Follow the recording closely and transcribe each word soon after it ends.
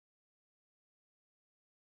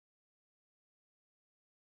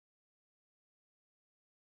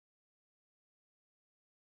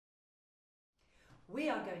we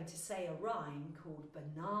are going to say a rhyme called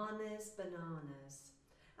bananas, bananas.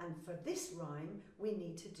 And for this rhyme, we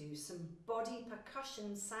need to do some body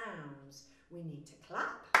percussion sounds. We need to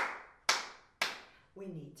clap, we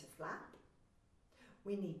need to flap,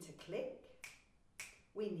 we need to click,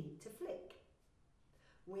 we need to flick,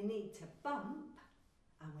 we need to bump,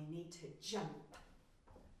 and we need to jump.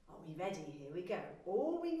 Are we ready? Here we go.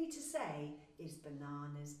 All we need to say is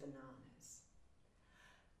bananas, bananas.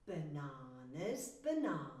 Bananas,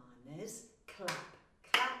 bananas, clap,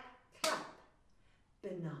 clap, clap.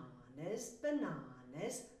 Bananas,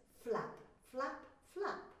 bananas, flap, flap,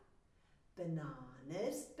 flap.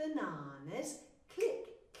 Bananas, bananas,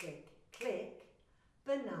 click, click, click.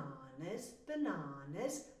 Bananas,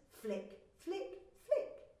 bananas, flick, flick, flick.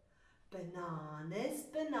 Bananas,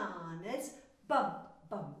 bananas, bump,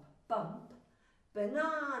 bump, bump.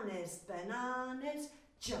 Bananas, bananas,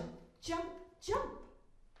 jump, jump, jump.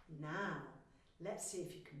 Now, let's see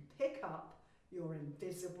if you can pick up your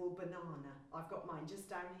invisible banana. I've got mine just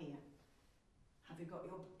down here. Have you got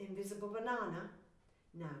your invisible banana?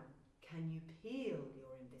 Now, can you peel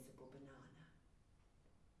your invisible banana?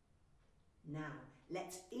 Now,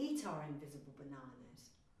 let's eat our invisible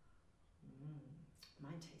bananas.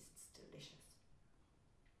 Mine tastes delicious.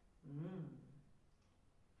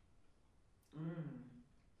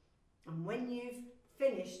 And when you've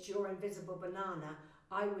finished your invisible banana,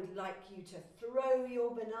 I would like you to throw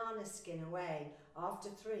your banana skin away after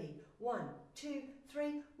 3. 1, 2,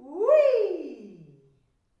 3, whee!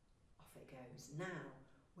 Off it goes. Now,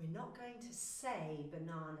 we're not going to say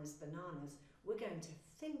bananas, bananas. We're going to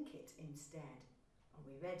think it instead. Are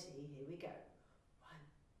we ready? Here we go. 1,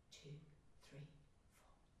 2, 3,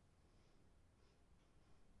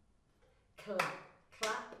 4. Clap,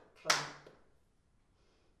 clap, clap.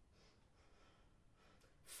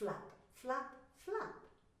 Flap, flap, flap.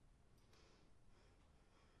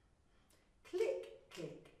 Click,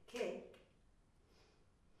 click, click.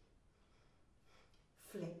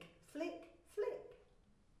 Flick, flick, flick.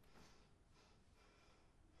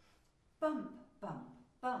 Bump, bump,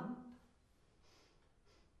 bump.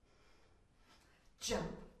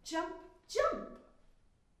 Jump, jump, jump.